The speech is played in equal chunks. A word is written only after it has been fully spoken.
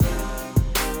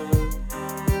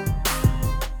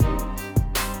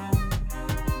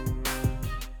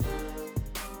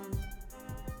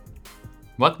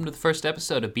Welcome to the first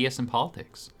episode of BS in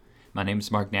Politics. My name is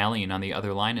Mark Nally, and on the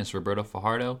other line is Roberto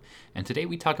Fajardo, and today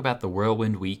we talk about the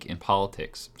whirlwind week in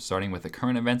politics, starting with a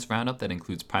current events roundup that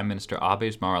includes Prime Minister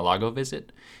Abe's Mar-a-Lago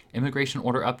visit, immigration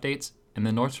order updates, and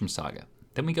the Nordstrom saga.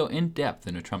 Then we go in-depth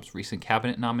into Trump's recent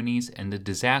cabinet nominees and the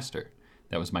disaster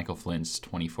that was Michael Flynn's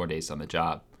 24 days on the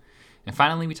job. And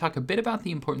finally, we talk a bit about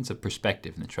the importance of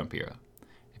perspective in the Trump era.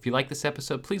 If you like this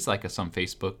episode, please like us on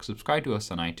Facebook, subscribe to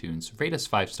us on iTunes, rate us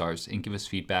 5 stars, and give us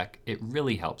feedback. It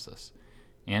really helps us.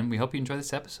 And we hope you enjoy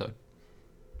this episode.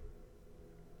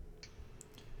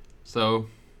 So,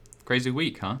 crazy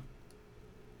week, huh?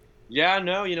 Yeah,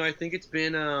 no, I think it's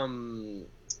been a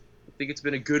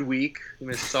good week.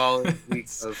 A solid week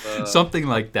of something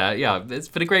like that. Yeah, it's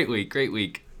been a great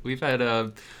week. We've had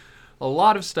a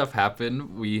lot of stuff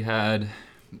happen.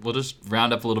 We'll just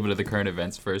round up a little bit of the current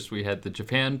events first. We had the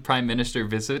Japan Prime Minister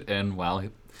visit, and while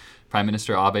Prime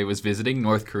Minister Abe was visiting,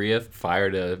 North Korea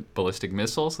fired a ballistic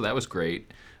missile, so that was great.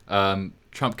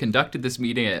 Trump conducted this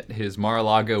meeting at his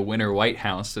Mar-a-Lago Winter White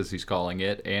House, as he's calling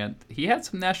it, and he had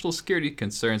some national security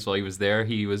concerns while he was there.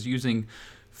 He was using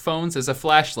phones as a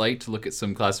flashlight to look at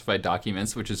some classified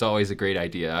documents, which is always a great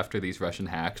idea after these Russian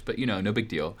hacks, but no big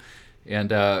deal.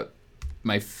 And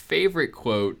my favorite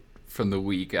quote from the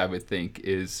week, I would think,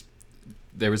 is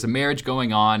there was a marriage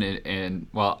going on and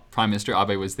while Prime Minister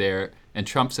Abe was there, and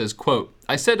Trump says, quote,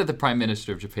 "I said to the Prime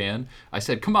Minister of Japan, I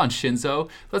said, come on, Shinzo,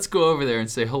 let's go over there and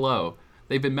say hello.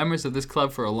 They've been members of this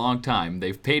club for a long time.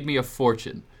 They've paid me a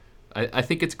fortune." I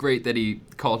think it's great that he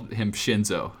called him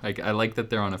Shinzo. I like that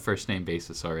they're on a first-name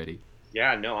basis already.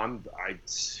 Yeah, no,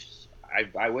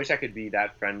 I wish I could be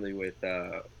that friendly with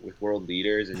world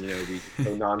leaders and be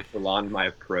so nonchalant in my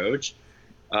approach.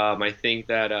 I think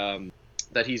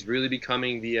that he's really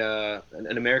becoming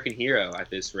an American hero at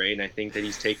this rate, and I think that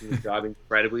he's taking the job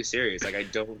incredibly serious. I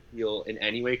don't feel in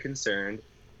any way concerned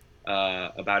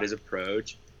about his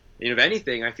approach. If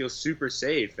anything, I feel super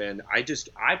safe, and I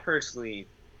personally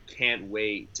can't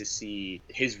wait to see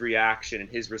his reaction and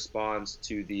his response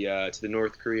to the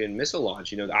North Korean missile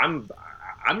launch. I'm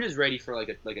just ready for like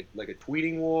a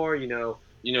tweeting war.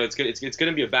 It's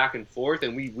gonna be a back and forth,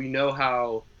 and we know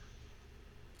how.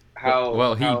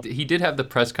 He did have the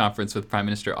press conference with Prime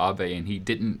Minister Abe, and he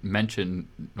didn't mention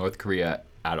North Korea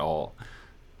at all.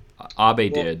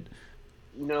 Abe did.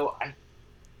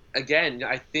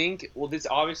 I think this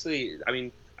obviously. I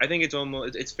think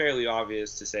it's fairly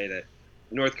obvious to say that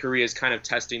North Korea is kind of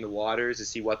testing the waters to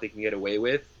see what they can get away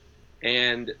with,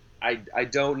 and I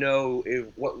don't know if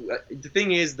the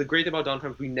thing is, the great thing about Donald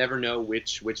Trump, we never know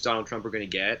which Donald Trump we're going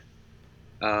to get.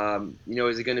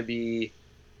 Is it going to be?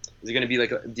 Is it going to be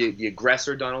like the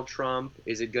aggressor Donald Trump?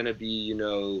 Is it going to be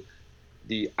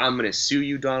the I'm going to sue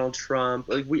you Donald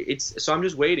Trump? So I'm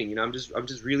just waiting. I'm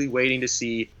just really waiting to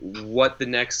see what the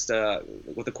next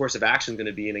what the course of action is going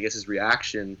to be, and I guess his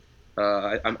reaction.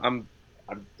 I'm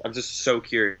just so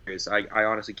curious. I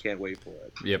honestly can't wait for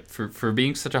it. Yep, for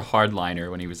being such a hardliner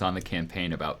when he was on the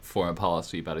campaign about foreign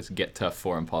policy, about his get tough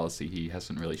foreign policy, he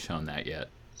hasn't really shown that yet.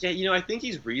 Yeah, I think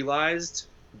he's realized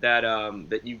that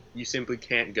that you simply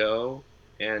can't go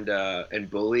and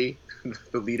bully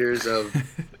the leaders of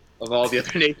all the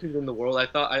other nations in the world.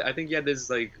 I think he had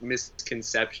this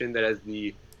misconception that as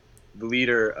the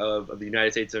leader of the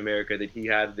United States of America, that he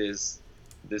had this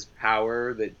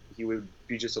power that he would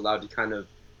be just allowed to kind of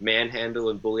manhandle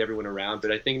and bully everyone around.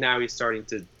 But I think now he's starting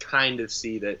to kind of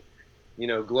see that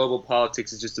global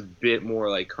politics is just a bit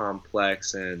more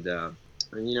complex, and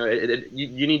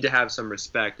you need to have some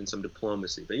respect and some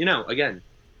diplomacy. But again,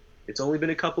 it's only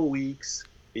been a couple weeks.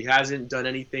 He hasn't done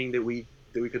anything that we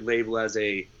could label as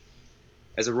a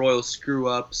royal screw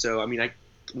up. So I'm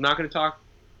not going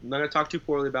to talk too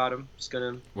poorly about him. Just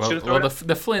gonna.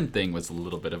 The Flynn thing was a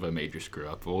little bit of a major screw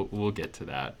up. We'll get to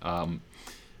that.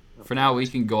 For now, we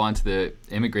can go on to the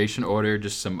immigration order.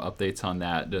 Just some updates on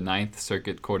that. The Ninth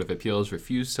Circuit Court of Appeals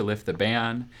refused to lift the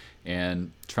ban,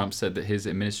 and Trump said that his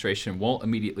administration won't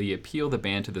immediately appeal the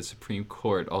ban to the Supreme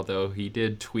Court, although he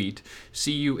did tweet,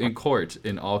 "See you in court,"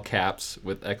 in all caps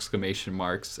with exclamation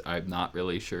marks. I'm not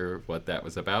really sure what that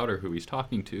was about or who he's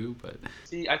talking to, but...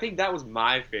 See, I think that was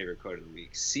my favorite quote of the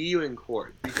week. "See you in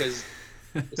court," because...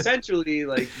 essentially,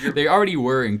 they already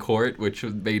were in court, which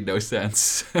made no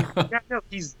sense. Yeah, no,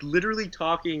 he's literally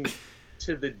talking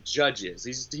to the judges.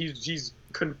 He's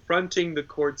confronting the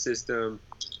court system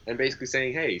and basically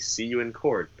saying, "Hey, see you in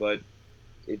court." But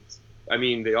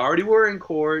they already were in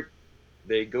court.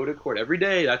 They go to court every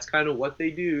day. That's kind of what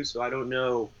they do. So I don't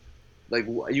know, I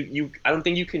don't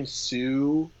think you can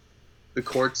sue the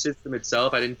court system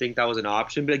itself. I didn't think that was an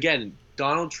option. But again,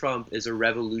 Donald Trump is a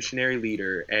revolutionary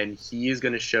leader, and he is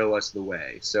going to show us the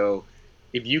way. So,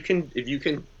 if you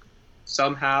can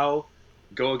somehow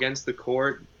go against the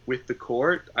court with the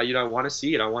court, I want to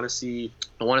see it. I want to see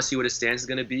what his stance is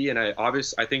going to be, and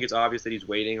I think it's obvious that he's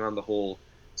waiting on the whole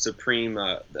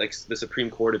the Supreme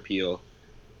Court appeal.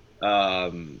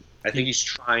 I think He he's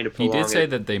trying to he did prolong say it.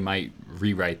 that they might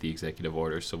rewrite the executive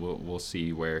order, so we'll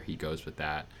see where he goes with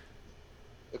that.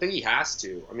 I think he has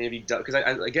to. I mean, if he does,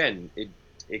 because again,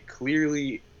 it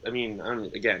clearly. I mean,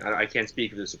 again, I can't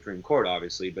speak for the Supreme Court,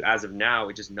 obviously, but as of now,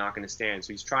 it's just not going to stand.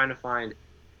 So he's trying to find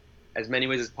as many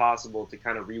ways as possible to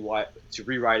kind of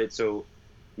rewrite it. So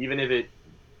even if it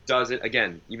doesn't,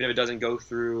 again, even if it doesn't go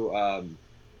through uh,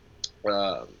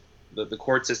 the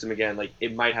court system again, like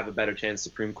it might have a better chance.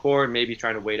 Supreme Court, maybe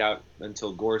trying to wait out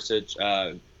until Gorsuch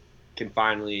can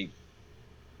finally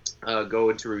go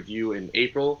into review in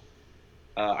April.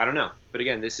 I don't know, but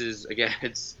again, this is again,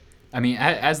 it's I mean,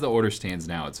 as the order stands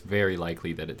now, it's very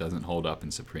likely that it doesn't hold up in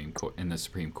the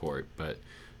Supreme Court, but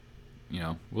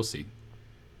we'll see.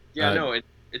 yeah, Uh, no,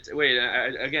 it's wait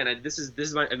again. This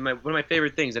is my one of my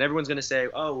favorite things, and everyone's gonna say,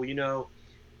 oh, well,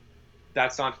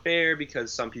 that's not fair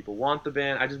because some people want the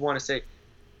ban. I just want to say,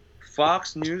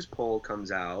 Fox News poll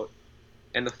comes out,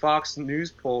 and the Fox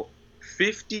News poll,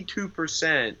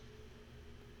 52%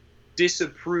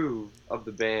 disapprove of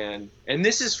the ban, and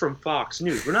this is from Fox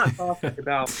News. We're not talking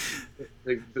about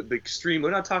the extreme.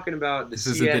 We're not talking about the this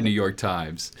isn't the CNN New York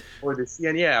Times. or the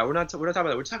CNN. Yeah, we're not talking about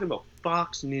that. We're talking about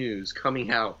Fox News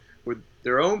coming out with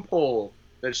their own poll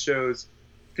that shows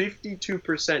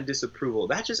 52% disapproval.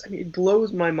 That just, I mean, it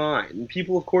blows my mind. And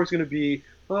people, of course, going to be,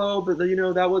 oh, but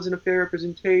that wasn't a fair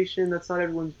representation. That's not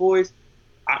everyone's voice.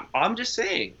 I'm just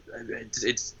saying,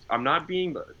 I'm not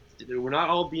being. We're not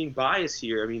all being biased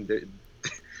here. I mean,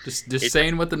 Just it,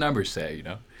 saying what the numbers say.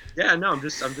 yeah, no, I'm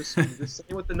just saying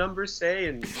what the numbers say,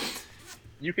 and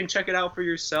you can check it out for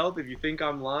yourself. If you think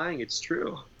I'm lying, it's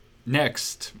true.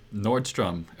 Next,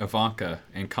 Nordstrom, Ivanka,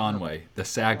 and Conway. The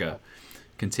saga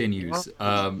continues.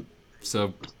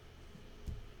 So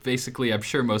basically, I'm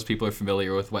sure most people are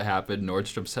familiar with what happened.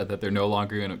 Nordstrom said that they're no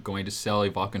longer going to sell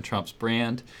Ivanka Trump's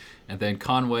brand. And then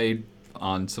Conway,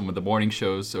 on some of the morning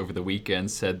shows over the weekend,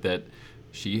 said that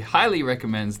she highly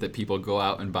recommends that people go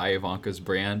out and buy Ivanka's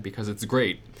brand because it's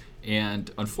great. And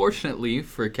unfortunately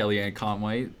for Kellyanne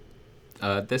Conway,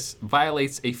 this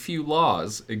violates a few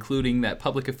laws, including that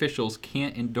public officials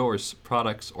can't endorse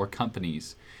products or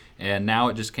companies. And now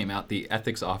it just came out the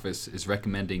ethics office is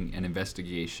recommending an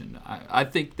investigation. I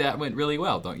think that went really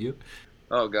well, don't you?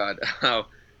 Oh God, oh,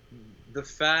 the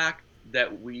fact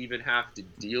that we even have to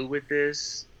deal with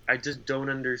this, I just don't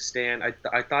understand.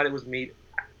 I thought it was made,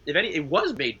 if any, it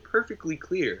was made perfectly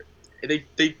clear. They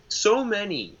so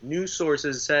many news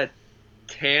sources said,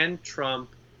 can Trump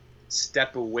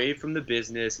step away from the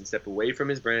business and step away from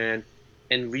his brand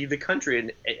and leave the country?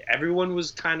 And everyone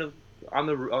was kind of on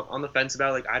the fence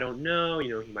about, like, I don't know,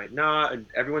 he might not. And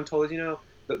everyone told us,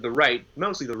 the right,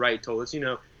 mostly the right, told us,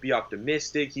 be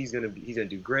optimistic. He's gonna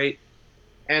do great.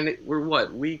 And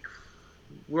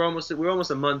we're almost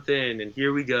a month in, and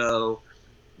here we go.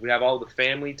 We have all the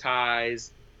family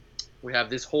ties. We have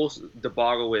this whole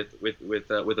debacle with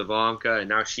Ivanka, and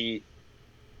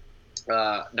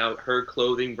now her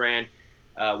clothing brand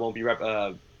won't be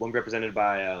represented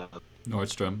by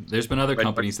Nordstrom. There's been other Red.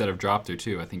 companies that have dropped her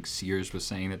too. I think Sears was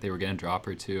saying that they were going to drop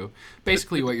her too.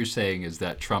 Basically, what you're saying is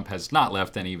that Trump has not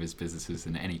left any of his businesses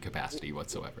in any capacity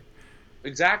whatsoever.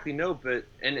 Exactly, no, but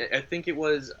and I think it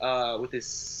was with his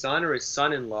son or his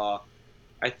son-in-law.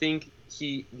 I think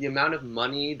the amount of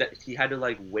money that he had to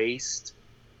like waste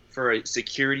for a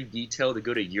security detail to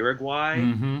go to Uruguay.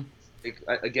 Mm-hmm.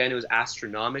 Again, it was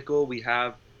astronomical.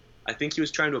 I think he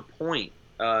was trying to appoint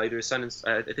either his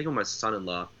I think it was my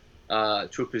son-in-law,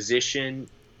 to a position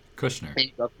Kushner.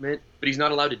 in government, but he's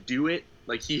not allowed to do it.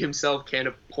 Like, he himself can't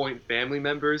appoint family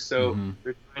members, so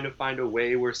they're trying to find a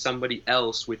way where somebody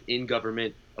else within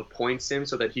government appoints him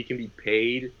so that he can be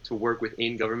paid to work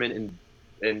within government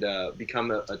and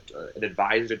become an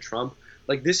advisor to Trump.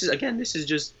 Like, this is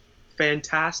just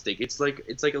fantastic. It's like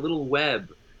a little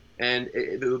web, and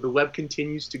the web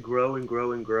continues to grow and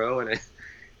grow and grow. And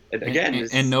again,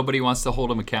 and nobody wants to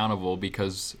hold him accountable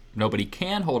because nobody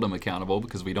can hold him accountable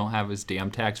because we don't have his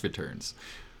damn tax returns.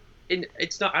 and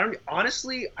it's not.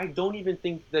 I don't even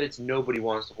think that it's nobody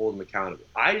wants to hold him accountable.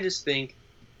 I just think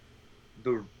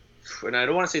and I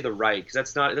don't want to say the right,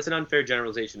 because that's an unfair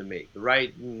generalization to make. The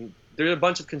right, there's a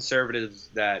bunch of conservatives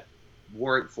that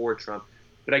weren't for Trump,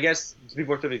 but I guess to be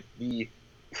more specific, the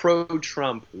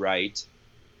pro-Trump right,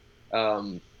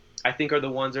 I think are the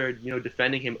ones that are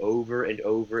defending him over and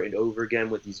over and over again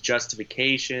with these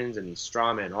justifications and these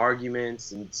straw man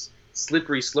arguments and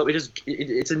slippery slope.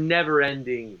 It's a never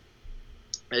ending.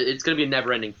 It's going to be a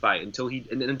never ending fight until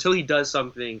he does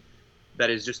something that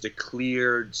is just a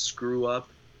clear screw up.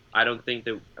 I don't think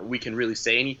that we can really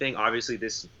say anything. Obviously,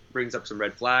 this brings up some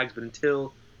red flags, but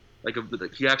until like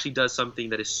he actually does something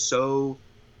that is so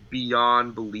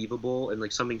beyond believable and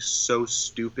like something so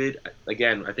stupid,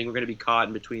 again, I think we're going to be caught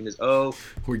in between this. Oh,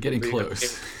 we're getting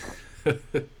close.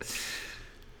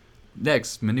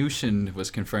 Next, Mnuchin was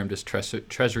confirmed as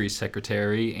Treasury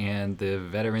Secretary, and the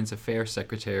Veterans Affairs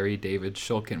Secretary, David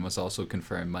Shulkin, was also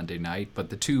confirmed Monday night. But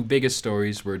the two biggest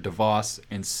stories were DeVos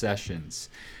and Sessions.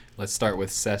 Let's start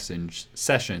with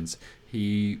Sessions.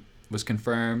 He was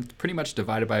confirmed pretty much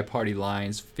divided by party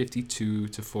lines, 52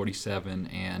 to 47,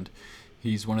 and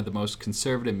he's one of the most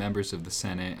conservative members of the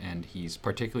Senate, and he's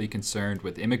particularly concerned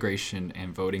with immigration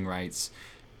and voting rights.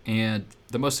 And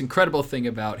the most incredible thing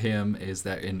about him is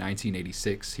that in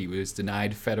 1986, he was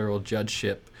denied federal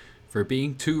judgeship for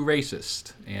being too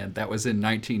racist. And that was in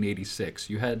 1986.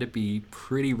 You had to be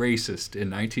pretty racist in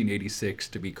 1986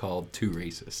 to be called too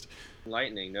racist.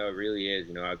 Lightning. No, it really is.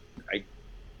 I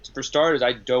for starters,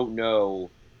 I don't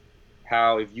know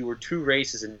how if you were too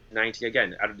racist in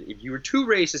if you were too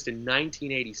racist in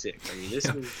 1986. I mean, this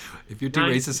is if you're too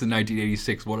racist in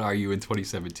 1986, what are you in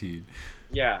 2017?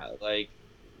 Yeah, like,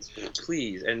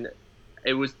 please. And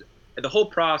it was the whole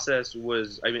process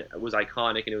was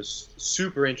iconic, and it was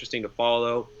super interesting to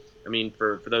follow. I mean,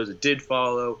 for those that did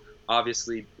follow,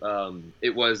 obviously,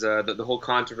 it was the whole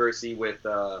controversy with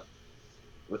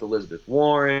Elizabeth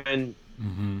Warren.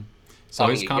 Mm-hmm. So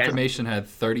his confirmation had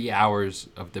 30 hours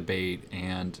of debate,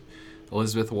 and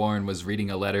Elizabeth Warren was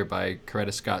reading a letter by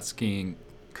Coretta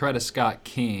Scott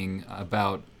King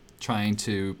about trying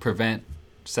to prevent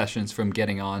Sessions from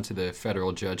getting on to the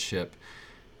federal judgeship,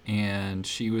 and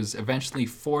she was eventually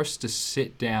forced to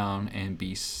sit down and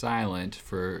be silent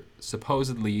for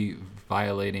supposedly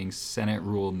violating Senate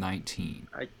Rule 19.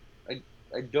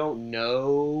 I don't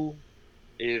know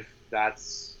if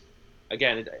that's,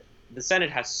 again, the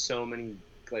Senate has so many,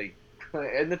 like,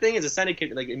 and the thing is, the Senate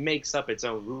can, like, it makes up its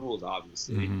own rules,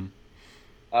 obviously.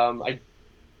 Mm-hmm.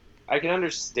 I can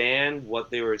understand what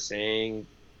they were saying,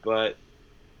 but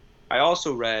I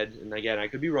also read, and again, I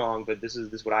could be wrong, but this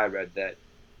is what I read, that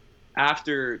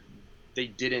after they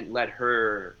didn't let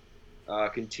her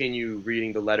continue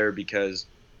reading the letter because,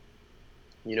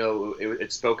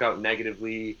 it spoke out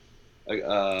negatively.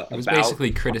 It was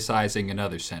basically criticizing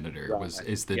another senator.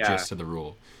 Is the gist of the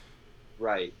rule.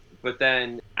 Right. But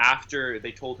then after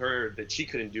they told her that she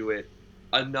couldn't do it,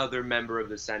 another member of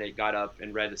the Senate got up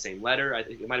and read the same letter. I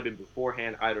think it might have been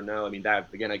beforehand. I don't know. I mean, that,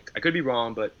 again, I could be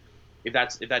wrong, but if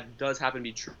that does happen to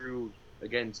be true,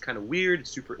 again, it's kind of weird. It's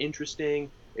super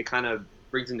interesting. It kind of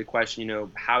brings into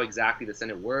question, how exactly the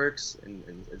Senate works and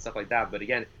stuff like that. But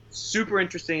again, super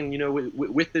interesting.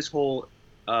 With this whole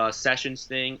Sessions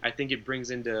thing, I think it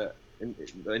brings into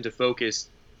focus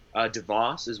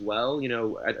DeVos as well.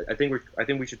 I think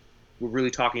we're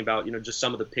really talking about just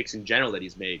some of the picks in general that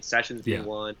he's made. Sessions being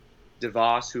one,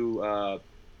 DeVos, who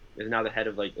is now the head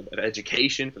of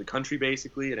education for the country,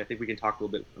 basically, and I think we can talk a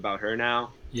little bit about her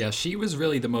now. Yeah, she was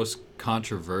really the most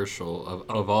controversial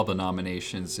of all the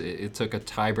nominations. It took a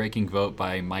tie-breaking vote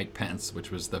by Mike Pence,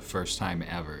 which was the first time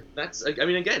ever. That's, I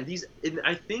mean, again,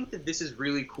 I think that this is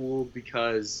really cool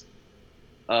because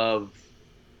of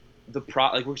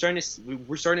we're starting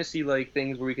to see like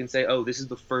things where we can say, oh, this is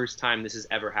the first time this has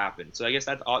ever happened. So I guess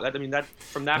that's all.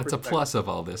 That's a plus of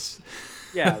all this.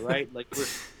 Yeah, right. Like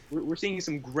we're seeing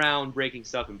some groundbreaking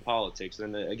stuff in politics,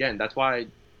 and again, that's why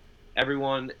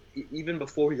everyone, even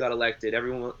before he got elected,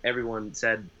 everyone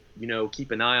said,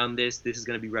 keep an eye on this. This is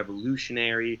going to be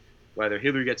revolutionary. Whether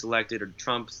Hillary gets elected or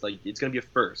Trump's, it's going to be a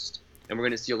first, and we're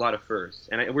going to see a lot of firsts,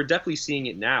 and we're definitely seeing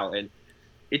it now. And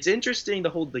it's interesting, the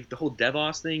whole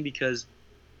DeVos thing, because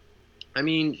I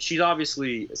mean, she's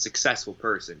obviously a successful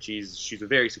person. She's a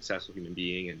very successful human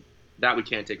being, and that we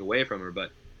can't take away from her.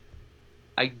 But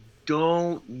I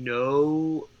don't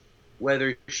know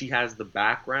whether she has the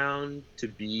background to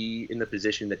be in the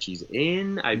position that she's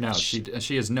in. No,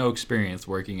 she has no experience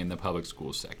working in the public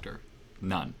school sector.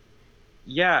 None.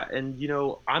 Yeah, and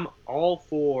I'm all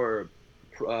for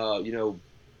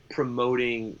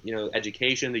promoting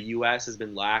education. The U.S. has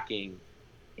been lacking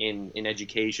in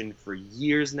education for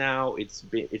years now.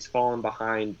 It's fallen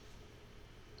behind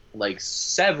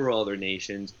several other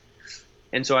nations,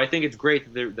 and so I think it's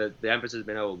great that the emphasis has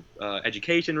been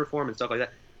education reform and stuff like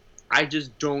that. I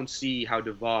just don't see how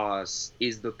DeVos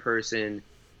is the person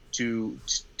to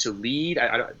lead.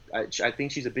 I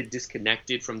think she's a bit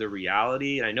disconnected from the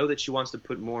reality, and I know that she wants to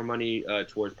put more money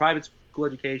towards private school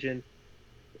education.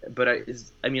 But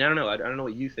I mean, I don't know. I don't know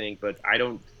what you think, but I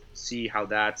don't see how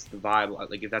that's the viable,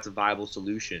 like if that's a viable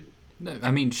solution. No,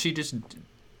 I mean, she just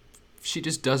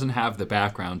doesn't have the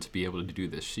background to be able to do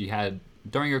this.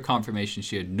 During her confirmation,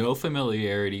 she had no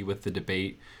familiarity with the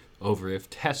debate over if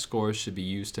test scores should be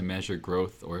used to measure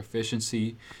growth or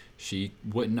efficiency. She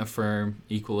wouldn't affirm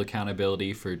equal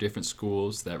accountability for different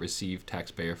schools that receive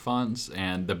taxpayer funds.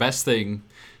 And the best thing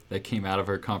that came out of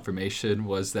her confirmation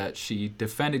was that she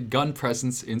defended gun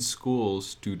presence in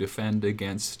schools to defend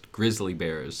against grizzly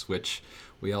bears, which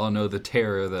we all know the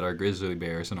terror that are grizzly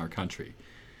bears in our country.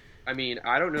 I mean,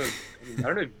 I don't know. I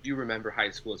don't know if you remember high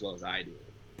school as well as I do,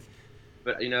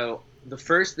 but the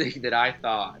first thing that I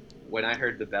thought when I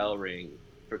heard the bell ring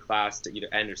for class to either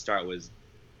end or start was,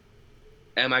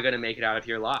 am I going to make it out of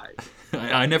here alive?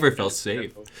 I never felt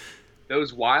safe.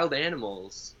 Those wild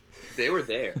animals, they were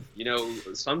there.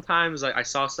 Sometimes I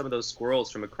saw some of those squirrels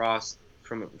from across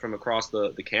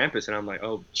the campus, and I'm like,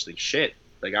 oh shit!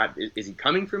 Like, is he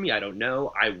coming for me? I don't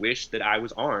know. I wish that I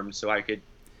was armed so I could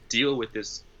deal with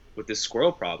this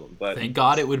squirrel problem. But thank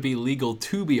God it would be legal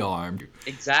to be armed.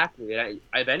 Exactly. And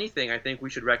if anything, I think we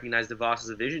should recognize DeVos as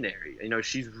a visionary.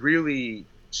 She's really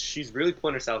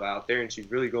putting herself out there, and she's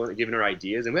really giving her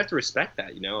ideas, and we have to respect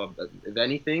that. If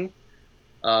anything,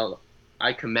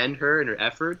 I commend her and her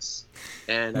efforts,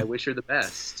 and I wish her the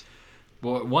best.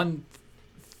 Well, one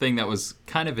thing that was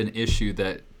kind of an issue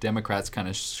that Democrats kind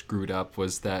of screwed up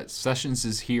was that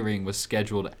Sessions' hearing was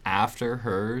scheduled after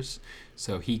hers,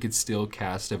 so he could still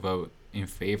cast a vote in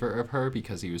favor of her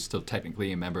because he was still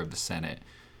technically a member of the Senate.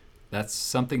 That's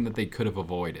something that they could have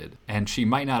avoided, and she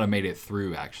might not have made it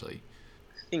through, actually.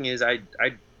 The thing is, I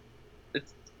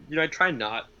try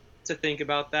not to think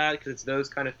about that because it's those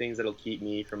kind of things that'll keep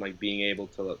me from being able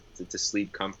to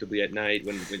sleep comfortably at night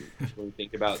when we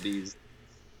think about these,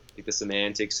 like the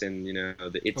semantics and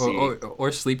the itsy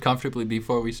or sleep comfortably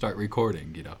before we start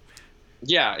recording.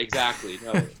 Yeah, exactly.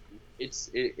 No, it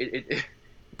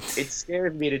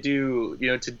scares me to do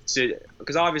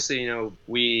because obviously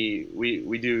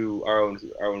we do our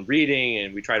own reading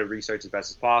and we try to research as best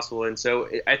as possible, and so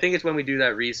I think it's when we do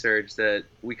that research that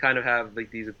we kind of have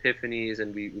these epiphanies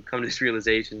and we come to this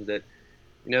realization that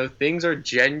things are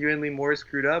genuinely more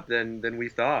screwed up than we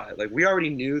thought. We already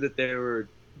knew that there were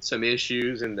some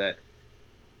issues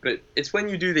but it's when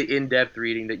you do the in-depth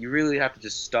reading that you really have to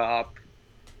just stop,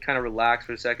 kind of relax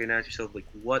for a second and ask yourself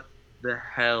what the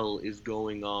hell is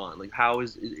going on? How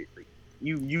is it?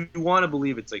 You want to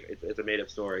believe it's a made up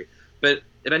story, but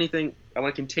if anything, I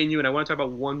want to continue and I want to talk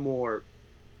about one more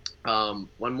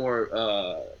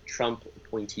Trump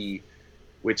appointee,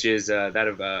 which is that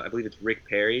of I believe it's Rick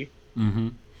Perry,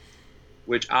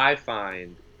 which I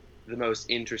find the most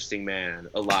interesting man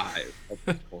alive at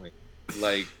this point.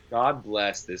 God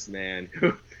bless this man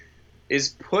who is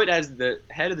put as the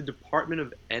head of the Department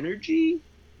of Energy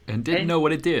and didn't know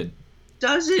what it did.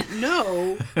 Doesn't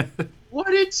know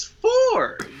what it's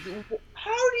for.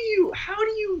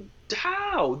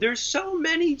 How? There's so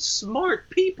many smart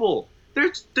people.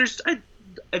 If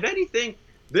anything,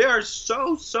 there are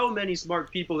so many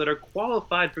smart people that are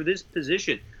qualified for this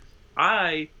position.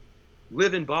 I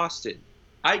live in Boston.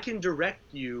 I can direct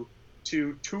you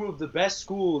to two of the best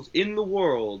schools in the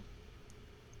world,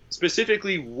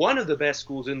 specifically one of the best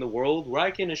schools in the world, where I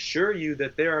can assure you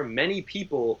that there are many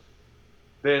people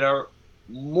that are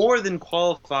more than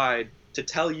qualified to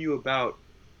tell you about.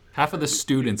 Half of the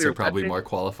students are probably more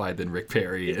qualified than Rick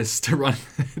Perry is to run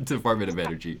the Department of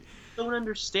Energy. I don't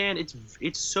understand.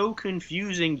 It's so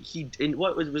confusing. In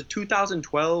what was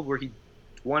 2012 where he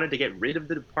wanted to get rid of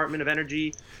the Department of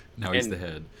Energy. Now he's the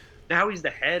head. Now he's the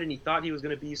head, and he thought he was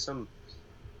going to be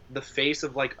the face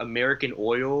of American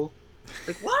oil.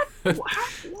 What?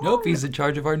 Nope, he's in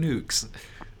charge of our nukes.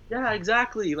 Yeah,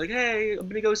 exactly. Hey, I'm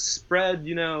gonna go spread,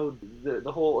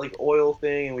 the whole oil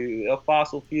thing, and we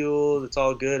fossil fuels. It's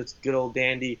all good. It's good old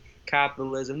dandy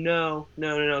capitalism. No.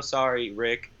 Sorry,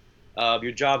 Rick.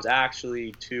 Your job's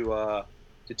actually to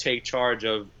take charge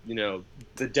of,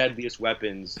 the deadliest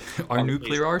weapons. Our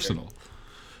nuclear arsenal.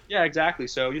 Yeah, exactly.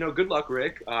 So, good luck,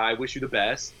 Rick. I wish you the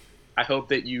best. I hope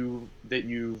that you've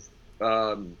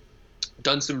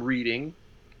done some reading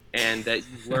and that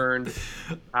you've learned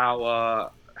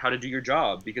how to do your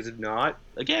job, because if not,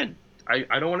 again,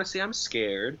 I don't want to say I'm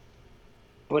scared,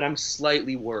 but I'm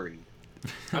slightly worried.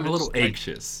 I'm a little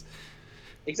anxious.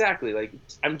 Exactly.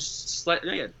 I'm just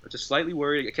slightly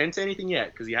worried. I can't say anything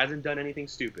yet because he hasn't done anything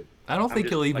stupid. I don't think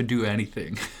he'll even do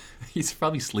anything. He's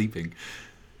probably sleeping.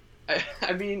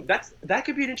 I mean, that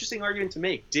could be an interesting argument to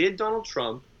make. Did Donald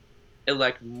Trump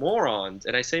elect morons?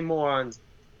 And I say morons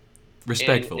in a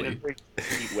Respectfully. very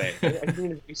sweet way. I mean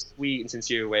in a very sweet and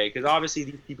sincere way, because obviously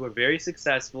these people are very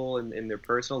successful in their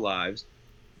personal lives,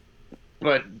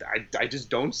 but I just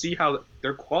don't see how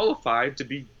they're qualified to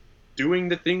be doing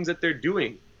the things that they're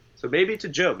doing. So maybe it's a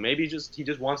joke. Maybe he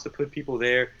just wants to put people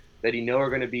there that he know are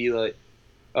going to be like,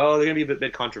 oh, they're going to be a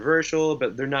bit controversial,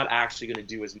 but they're not actually going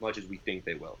to do as much as we think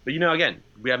they will. But again,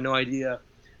 we have no idea.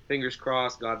 Fingers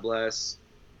crossed. God bless.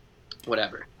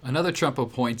 Whatever. Another Trump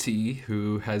appointee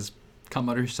who has come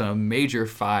under some major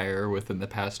fire within the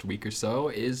past week or so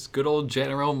is good old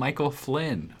General Michael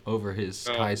Flynn over his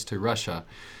ties to Russia.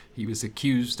 He was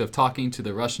accused of talking to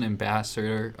the Russian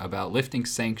ambassador about lifting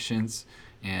sanctions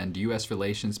and U.S.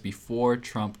 relations before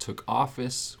Trump took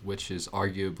office, which is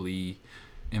arguably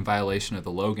in violation of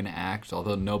the Logan Act,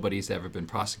 although nobody's ever been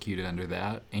prosecuted under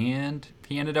that. And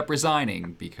he ended up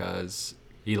resigning because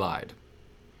he lied.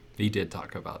 He did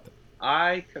talk about that.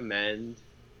 I commend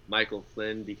Michael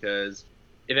Flynn because,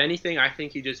 if anything, I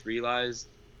think he just realized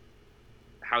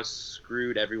how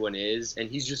screwed everyone is, and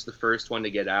he's just the first one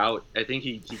to get out. I think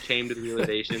he came to the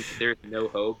realization that there's no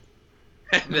hope.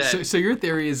 So your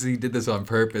theory is he did this on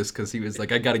purpose because he was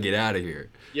like, I got to get out of here.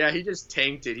 Yeah, he just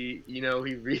tanked it. He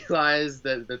realized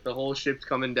that the whole ship's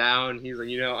coming down. He's like,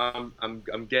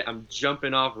 I'm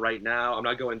jumping off right now. I'm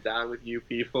not going down with you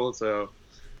people. So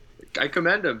I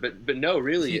commend him, but no,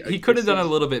 really, he could have done a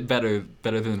little bit better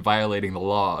than violating the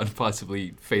law and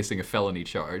possibly facing a felony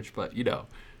charge. But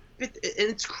and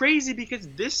it's crazy because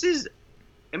this is,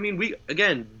 I mean, we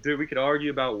could argue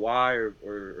about why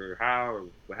or how or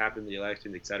what happened in the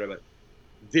election, etc. But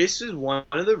this is one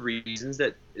of the reasons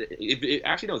that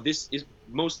this is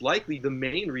most likely the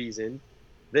main reason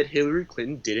that Hillary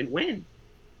Clinton didn't win.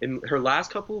 In her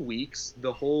last couple of weeks,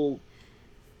 the whole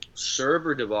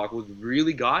server debacle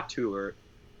really got to her,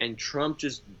 and Trump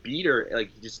just beat her. Like,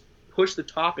 he just pushed the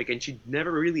topic, and she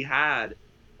never really had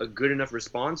a good enough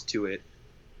response to it.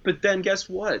 But then guess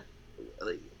what?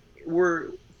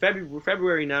 We're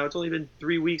February now. It's only been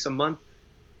 3 weeks, a month,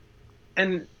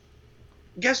 and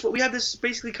guess what? We have this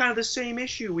basically kind of the same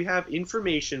issue. We have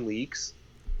information leaks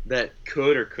that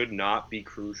could or could not be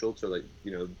crucial to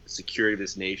the security of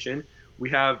this nation.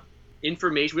 We have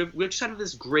information. We just have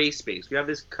this gray space. We have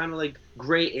this kind of like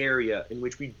gray area in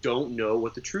which we don't know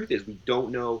what the truth is. We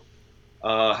don't know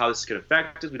how this is going to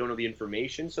affect us. We don't know the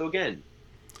information. So again,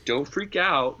 don't freak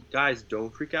out, guys.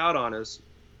 Don't freak out on us,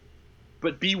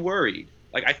 but be worried.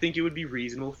 Like, I think it would be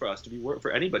reasonable for us to be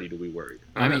for anybody to be worried.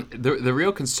 I mean, the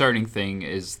real concerning thing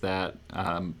is that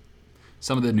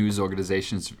some of the news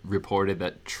organizations reported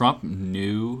that Trump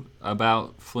knew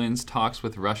about Flynn's talks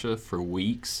with Russia for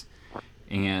weeks,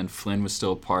 and Flynn was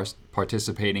still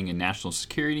participating in national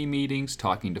security meetings,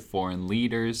 talking to foreign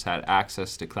leaders, had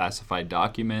access to classified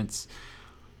documents,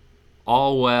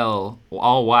 all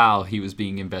while he was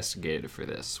being investigated for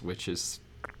this, which is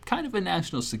kind of a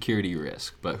national security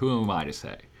risk, but who am I to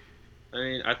say? I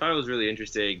mean, I thought it was really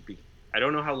interesting. I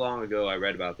don't know how long ago I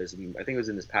read about this. I think it was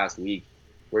in this past week,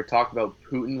 where it talked about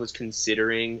Putin was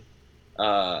considering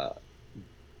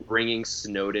bringing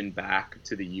Snowden back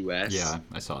to the U.S. Yeah,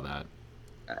 I saw that.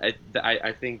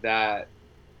 I think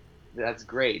that's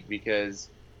great, because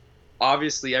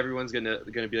obviously everyone's gonna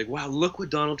be like, wow, look what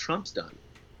Donald Trump's done.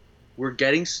 We're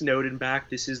getting Snowden back.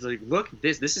 This is like, look,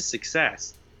 this is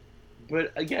success.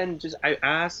 But again, I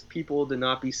ask people to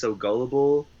not be so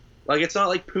gullible. Like, it's not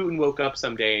like Putin woke up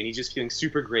someday and he's just feeling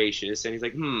super gracious and he's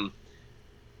like, I'm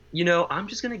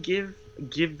just gonna give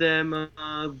them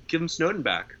Snowden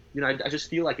back. I just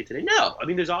feel like it today. No, I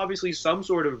mean, there's obviously some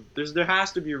sort of there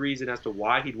has to be a reason as to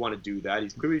why he'd want to do that.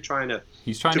 He's clearly trying to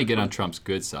get on Trump's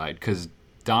good side, because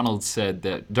Donald said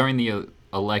that during the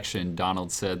election,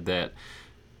 Donald said that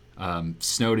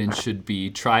Snowden should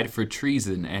be tried for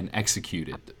treason and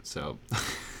executed. So,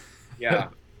 yeah,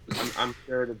 I'm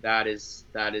sure that is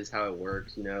how it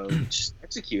works. Just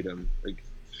execute him. Like,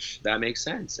 that makes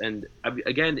sense. And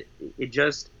again,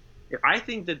 I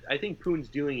think Putin's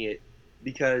doing it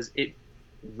because it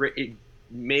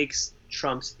makes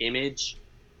Trump's image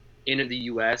in the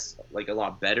U.S. like a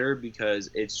lot better,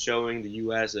 because it's showing the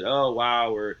U.S. that, oh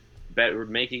wow, we're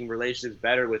making relationships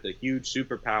better with a huge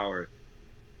superpower.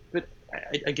 But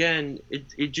again,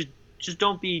 it just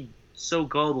don't be so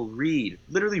gullible.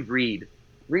 Literally read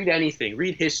anything.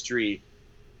 Read history.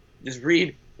 Just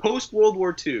read post World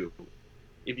War II,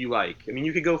 if you like. I mean,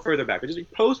 you could go further back, but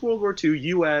just post World War II,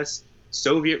 U.S.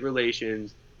 Soviet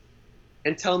relations,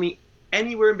 and tell me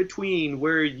anywhere in between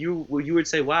where you would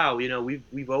say, wow,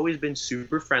 we've always been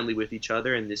super friendly with each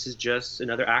other, and this is just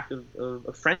another act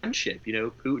of friendship.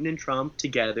 Putin and Trump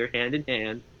together, hand in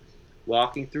hand,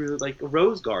 walking through like a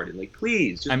rose garden. Like,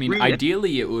 please, I just mean, breathe.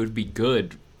 ideally, it would be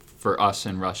good for us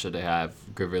and Russia to have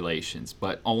good relations,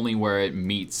 but only where it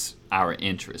meets our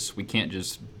interests. We can't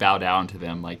just bow down to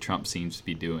them like Trump seems to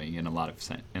be doing in a lot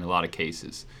of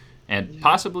cases, and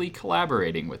possibly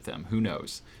collaborating with them. Who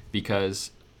knows?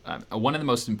 Because one of the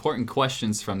most important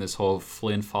questions from this whole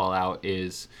Flynn fallout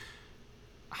is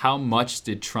how much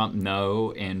did Trump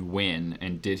know and when,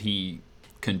 and did he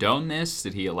condone this?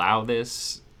 Did he allow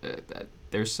this?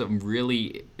 There's some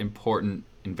really important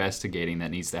investigating that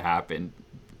needs to happen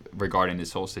regarding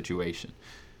this whole situation.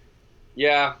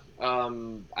 Yeah,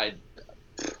 again,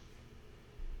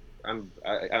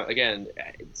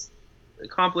 it's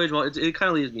accomplished. Well, it kind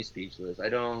of leaves me speechless. I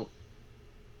don't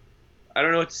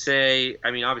know what to say.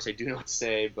 I mean, obviously, I do know what to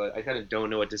say, but I kind of don't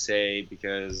know what to say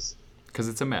because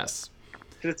It's a mess.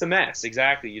 it's a mess.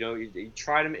 Exactly. You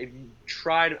try to, if you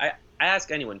try to, I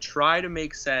ask anyone, try to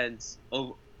make sense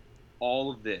of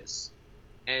all of this,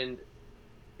 and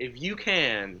if you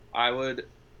can, I would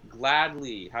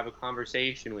gladly have a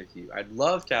conversation with you. I'd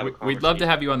love to have a conversation. We'd love to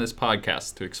have you on this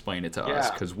podcast to explain it to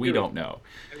us, because we don't know.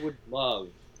 I would love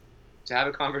to have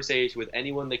a conversation with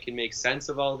anyone that can make sense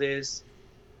of all this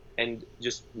and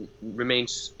just remain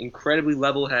incredibly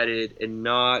level-headed and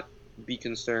not be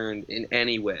concerned in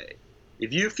any way.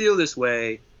 If you feel this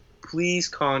way, please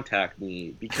contact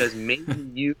me, because maybe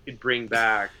you could bring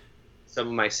back some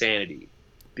of my sanity,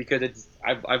 because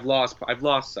I've lost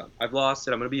some. I've lost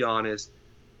it. I'm gonna be honest.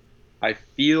 I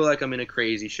feel like I'm in a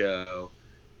crazy show,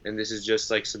 and this is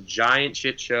just like some giant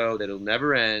shit show that'll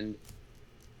never end.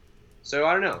 So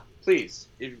I don't know. Please,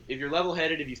 if you're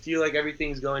level-headed, if you feel like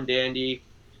everything's going dandy,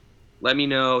 let me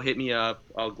know. Hit me up.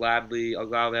 I'll gladly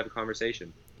have a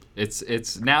conversation.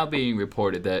 It's now being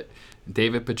reported that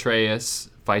David Petraeus,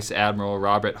 Vice Admiral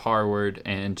Robert Harward,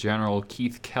 and General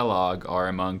Keith Kellogg are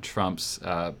among Trump's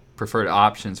preferred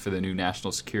options for the new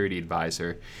national security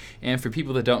advisor. And for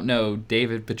people that don't know,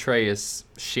 David Petraeus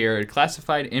shared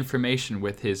classified information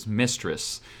with his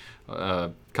mistress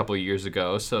a couple of years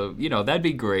ago. So, that'd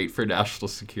be great for national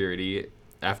security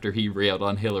after he railed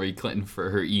on Hillary Clinton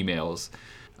for her emails.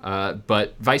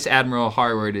 But Vice Admiral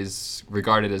Harward is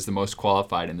regarded as the most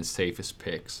qualified and the safest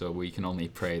pick, so we can only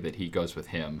pray that he goes with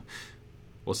him.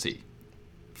 We'll see.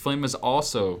 Flynn was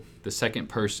also the second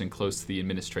person close to the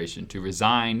administration to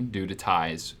resign due to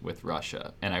ties with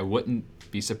Russia, and I wouldn't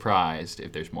be surprised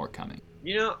if there's more coming.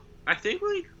 I think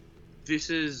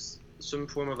this is some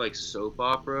form of soap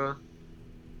opera.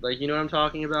 You know what I'm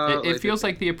talking about? It feels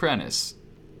like The Apprentice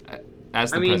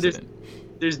as the president.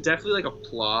 There's definitely a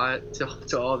plot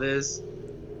to all this,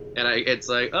 and it's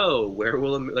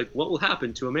what will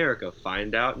happen to America?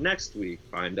 Find out next week.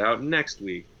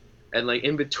 And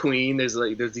in between, there's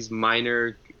these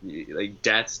minor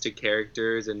deaths to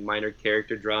characters and minor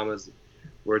character dramas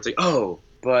where it's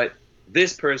but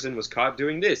this person was caught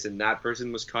doing this and that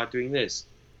person was caught doing this.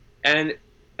 And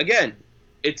again,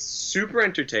 it's super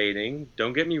entertaining,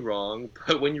 don't get me wrong,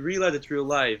 but when you realize it's real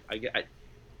life,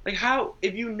 how,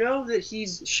 if you know that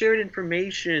he's shared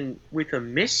information with a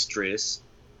mistress,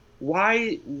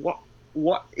 what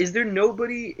is there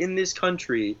nobody in this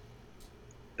country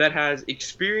that has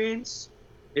experience,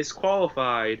 is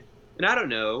qualified, and I don't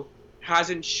know,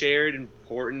 hasn't shared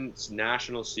important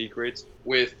national secrets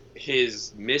with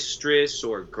his mistress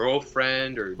or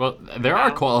girlfriend or... Well, there are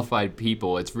qualified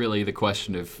people. It's really the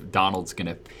question if Donald's going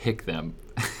to pick them.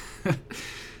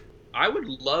 I would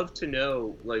love to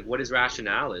know, what his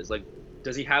rationale is.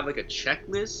 Does he have, a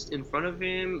checklist in front of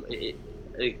him?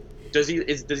 Does he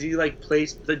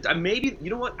place... maybe,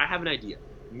 you know what? I have an idea.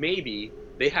 Maybe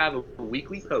they have a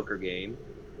weekly poker game,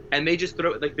 and they just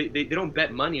throw... they don't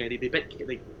bet money. They bet,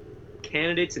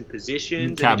 candidates and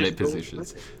positions. Cabinet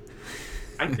positions.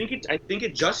 I think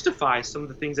it justifies some of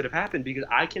the things that have happened, because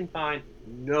I can find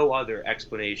no other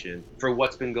explanation for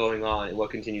what's been going on and what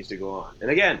continues to go on.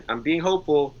 And again, I'm being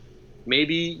hopeful.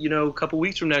 Maybe, a couple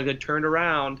weeks from now, they turned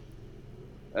around.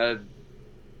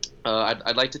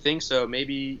 I'd like to think so.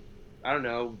 Maybe, I don't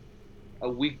know, a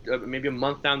week, maybe a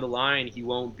month down the line, he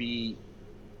won't be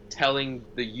telling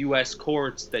the U.S.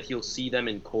 courts that he'll see them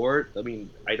in court. I mean,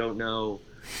 I don't know.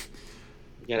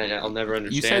 Again, I'll never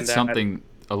understand that. You said something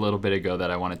a little bit ago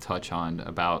that I want to touch on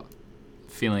about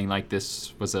feeling like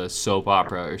this was a soap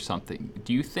opera or something.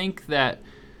 Do you think that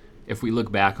if we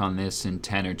look back on this in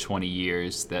 10 or 20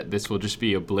 years, that this will just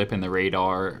be a blip in the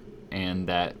radar and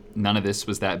that none of this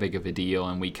was that big of a deal,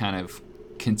 and we kind of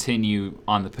continue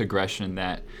on the progression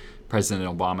that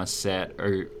President Obama set,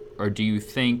 or do you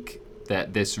think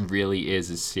that this really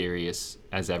is as serious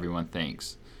as everyone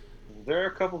thinks? There are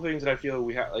a couple things that I feel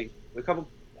we have, like a couple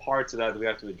parts of that we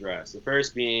have to address. The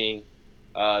first being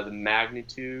the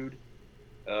magnitude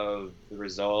of the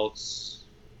results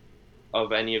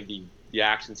of any of the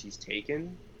actions he's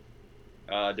taken.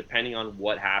 Depending on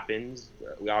what happens,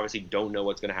 we obviously don't know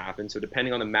what's going to happen. So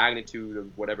depending on the magnitude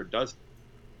of whatever does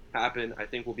happen, I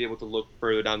think we'll be able to look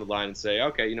further down the line and say,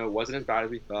 okay, it wasn't as bad as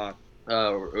we thought,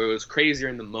 or it was crazier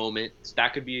in the moment. So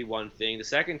that could be one thing. The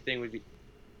second thing would be,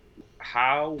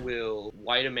 how will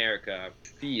white America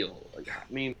feel?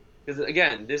 Because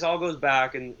again, this all goes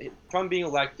back, and Trump being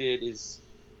elected is,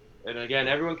 and again,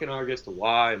 everyone can argue as to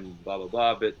why and blah blah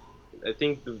blah, but I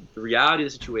think the reality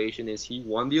of the situation is he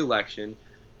won the election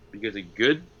because a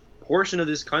good portion of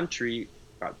this country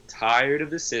got tired of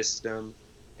the system,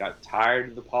 got tired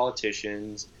of the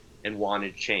politicians, and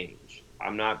wanted change.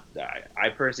 I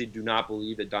personally do not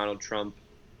believe that Donald Trump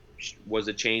was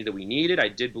a change that we needed. I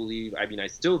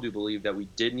still do believe that we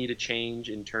did need a change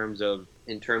in terms of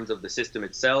the system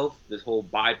itself, this whole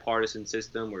bipartisan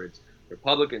system where it's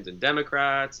Republicans and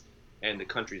Democrats, and the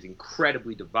country's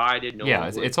incredibly divided.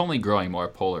 It's only growing more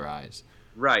polarized.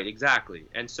 Right, exactly.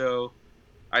 And so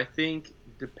I think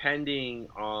depending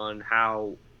on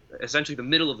how, essentially the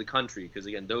middle of the country, because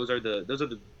again, those are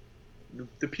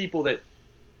the people that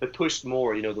pushed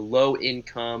more, the low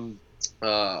income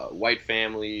white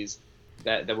families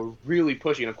that were really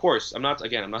pushing. And of course, I don't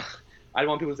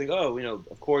want people to think,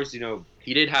 of course,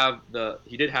 he did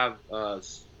have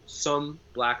some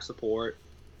black support.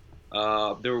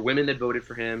 There were women that voted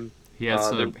for him. He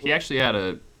actually had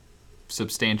a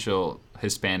substantial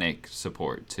Hispanic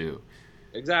support too.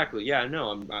 Exactly. Yeah.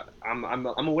 No.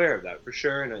 I'm aware of that for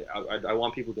sure, and I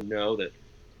want people to know that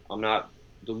I'm not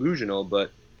delusional.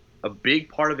 But a big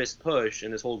part of his push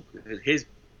and his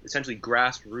essentially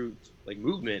grassroots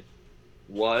movement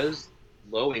was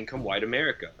low income white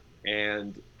America,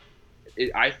 and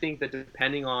I think that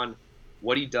depending on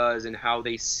what he does and how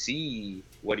they see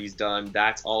what he's done,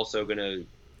 that's also gonna,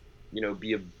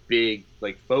 be a big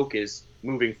focus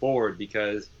moving forward,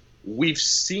 because we've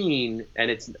seen,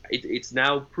 and it's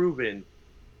now proven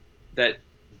that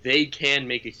they can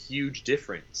make a huge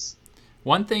difference.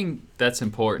 One thing that's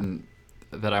important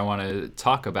that I want to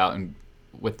talk about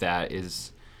with that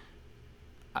is,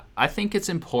 I think it's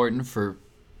important for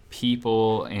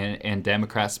people and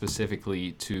Democrats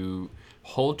specifically to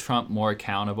hold Trump more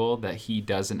accountable that he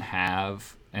doesn't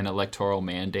have an electoral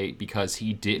mandate because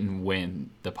he didn't win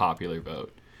the popular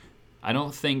vote. I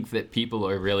don't think that people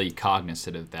are really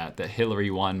cognizant of that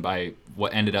Hillary won by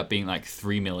what ended up being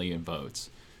 3 million votes.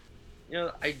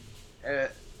 And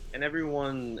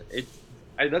everyone,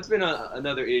 that's been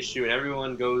another issue, and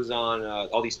everyone goes on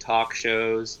all these talk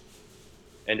shows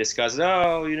and discusses,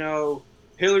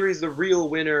 Hillary's the real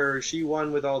winner. She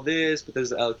won with all this, but there's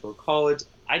the Electoral College.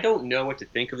 I don't know what to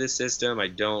think of this system. I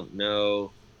don't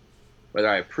know whether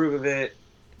I approve of it.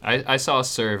 I saw a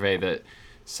survey that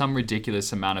some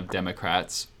ridiculous amount of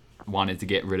Democrats wanted to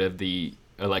get rid of the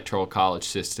Electoral College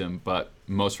system, but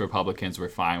most Republicans were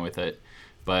fine with it.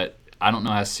 But I don't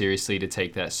know how seriously to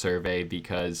take that survey,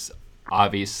 because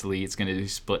obviously it's going to be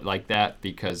split like that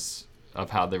because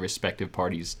of how the respective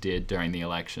parties did during the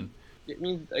election.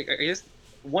 I guess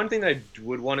one thing that I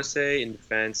would want to say in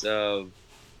defense of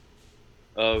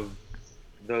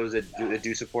those that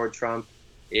do support Trump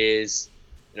is,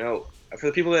 for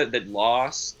the people that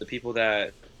lost, the people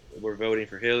that were voting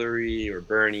for Hillary or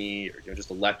Bernie, or just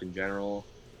the left in general,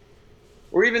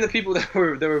 or even the people that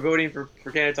were voting for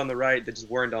candidates on the right that just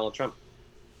weren't Donald Trump,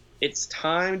 it's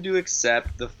time to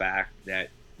accept the fact that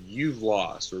you've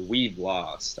lost, or we've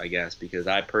lost, I guess, because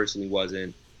I personally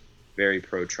wasn't very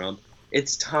pro-Trump.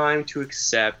 It's time to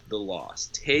accept the loss.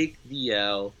 Take the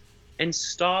L and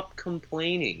stop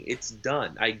complaining. It's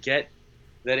done. I get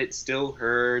that it still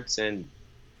hurts, and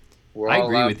I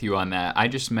agree with you on that. I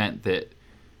just meant that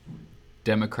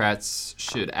Democrats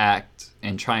should act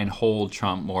and try and hold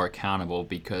Trump more accountable,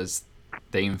 because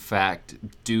they, in fact,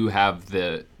 do have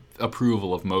the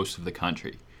approval of most of the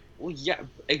country. Well, yeah,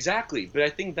 exactly. But I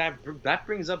think that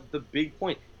brings up the big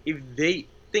point. If they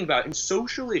think about it, in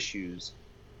social issues,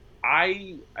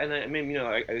 I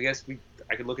guess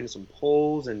I could look into some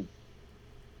polls and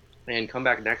come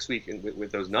back next week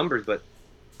with those numbers, but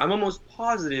I'm almost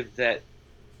positive that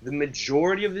the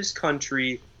majority of this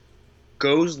country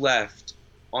goes left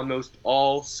on most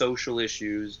all social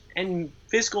issues. And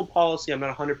fiscal policy, I'm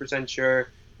not 100% sure.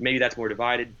 Maybe that's more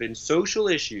divided. But in social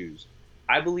issues,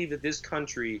 I believe that this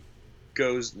country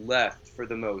goes left for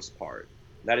the most part.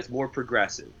 That is more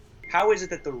progressive. How is it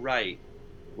that the right,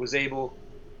 was able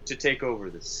to take over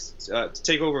to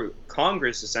take over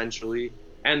Congress essentially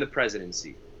and the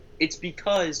presidency. It's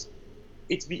because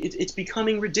it's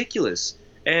becoming ridiculous.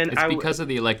 And It's because of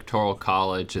the Electoral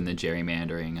College and the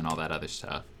gerrymandering and all that other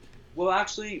stuff. well,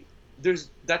 actually,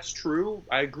 that's true.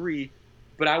 I agree,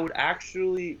 but I would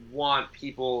actually want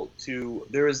people to.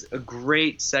 There is a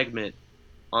great segment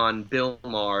on Bill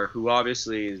Maher, who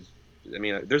obviously is. I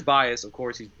mean, there's bias, of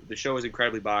course. The show is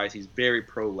incredibly biased. He's very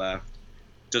pro-left.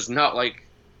 Does not like,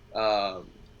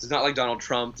 does not like Donald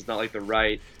Trump. Does not like the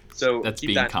right. So That's keep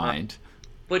being that in kind. mind.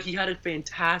 But he had a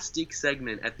fantastic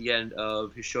segment at the end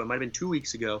of his show. It might have been 2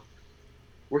 weeks ago,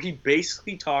 where he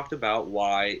basically talked about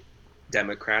why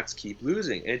Democrats keep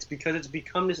losing, and it's because it's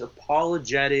become this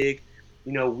apologetic.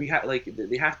 We have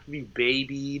they have to be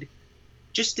babied.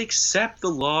 Just accept the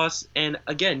loss, and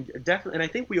again, definitely. And I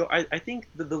think I think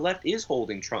that the left is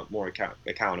holding Trump more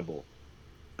accountable.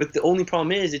 But the only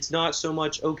problem is, it's not so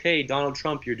much, okay, Donald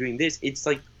Trump, you're doing this. It's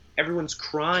like everyone's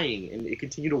crying and they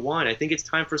continue to whine. I think it's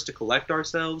time for us to collect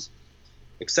ourselves,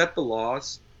 accept the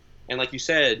loss, and like you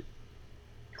said,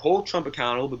 hold Trump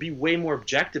accountable, but be way more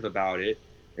objective about it,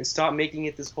 and stop making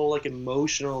it this whole like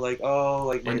emotional, like, oh,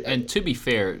 like. And to be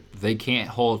fair, they can't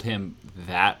hold him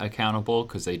that accountable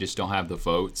because they just don't have the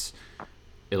votes.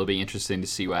 It'll be interesting to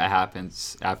see what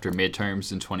happens after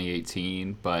midterms in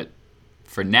 2018, but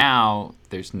for now,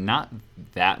 there's not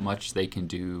that much they can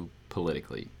do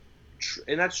politically.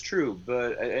 And that's true,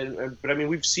 but I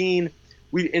mean,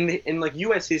 in like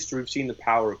U.S. history, we've seen the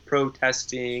power of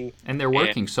protesting, and they're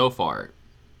working so far.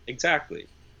 Exactly.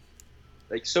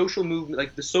 Like social movement,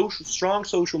 like the strong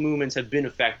social movements have been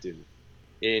effective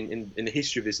in the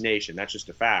history of this nation. That's just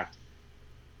a fact.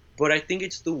 But I think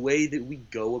it's the way that we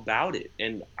go about it,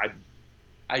 and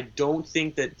I don't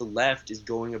think that the left is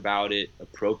going about it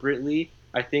appropriately.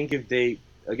 I think if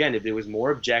it was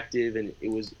more objective and it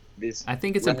was this. I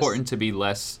think it's important to be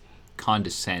less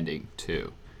condescending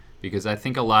too, because I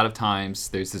think a lot of times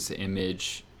there's this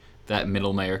image that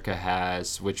Middle America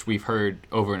has, which we've heard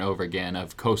over and over again,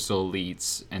 of coastal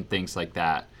elites and things like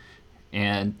that.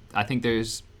 And I think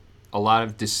there's a lot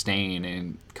of disdain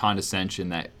and condescension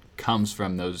that comes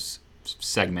from those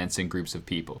segments and groups of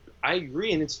people. I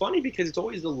agree, and it's funny because it's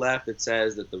always the left that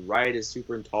says that the right is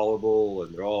super intolerable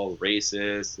and they're all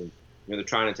racist and they're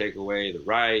trying to take away the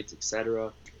rights,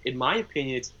 etc. In my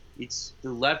opinion, it's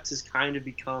the left has kind of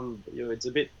become, it's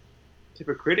a bit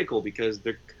hypocritical because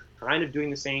they're kind of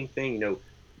doing the same thing.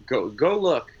 Go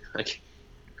look,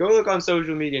 go look on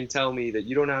social media and tell me that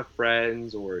you don't have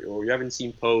friends or you haven't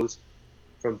seen posts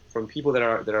from people that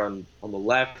are on the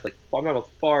left, like I'm on the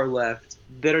far left,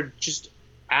 that are just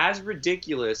as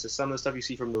ridiculous as some of the stuff you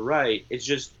see from the right. It's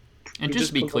just. And just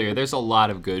to be clear, there's a lot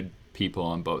of good people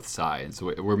on both sides.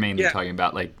 We're mainly talking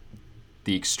about like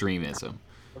the extremism.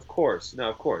 Of course, and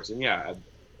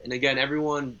and again,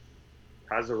 everyone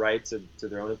has the right to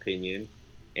their own opinion,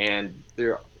 and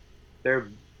there are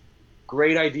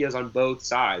great ideas on both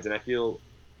sides, and I feel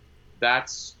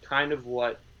that's kind of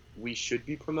what we should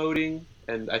be promoting,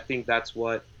 and I think that's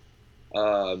what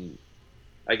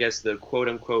I guess the quote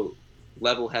unquote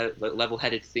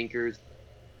level-headed thinkers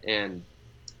and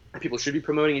people should be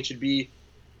promoting. It should be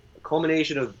a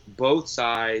culmination of both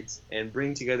sides and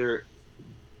bring together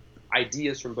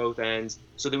ideas from both ends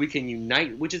so that we can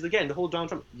unite, which is again the whole Donald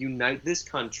Trump, unite this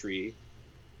country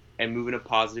and move in a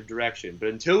positive direction. But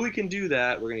until we can do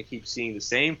that, we're going to keep seeing the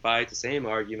same fights, the same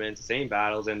arguments, the same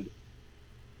battles, and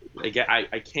again,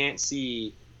 I can't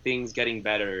see things getting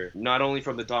better, not only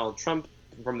from this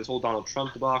whole Donald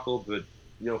Trump debacle, but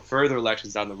further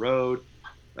elections down the road.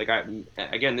 Like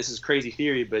again, this is crazy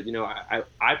theory, but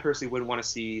I personally wouldn't want to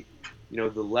see the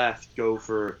left go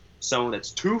for someone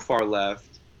that's too far left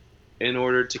in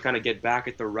order to kind of get back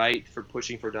at the right for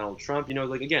pushing for Donald Trump.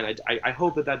 Again, I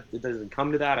hope that it doesn't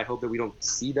come to that. I hope that we don't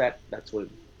see that sort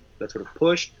of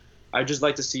push. I'd just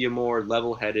like to see a more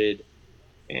level-headed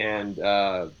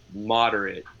and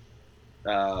moderate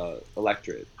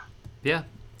electorate. Yeah,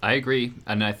 I agree,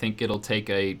 and I think it'll take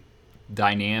a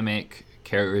dynamic,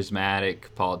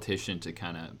 charismatic politician to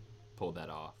kind of pull that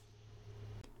off.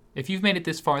 If you've made it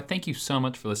this far, thank you so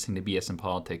much for listening to BS in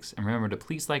Politics, and remember to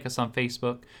please like us on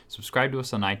Facebook, subscribe to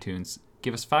us on iTunes,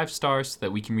 give us 5 stars so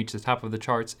that we can reach the top of the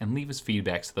charts, and leave us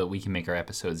feedback so that we can make our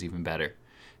episodes even better.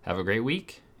 Have a great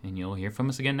week, and you'll hear from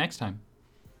us again next time.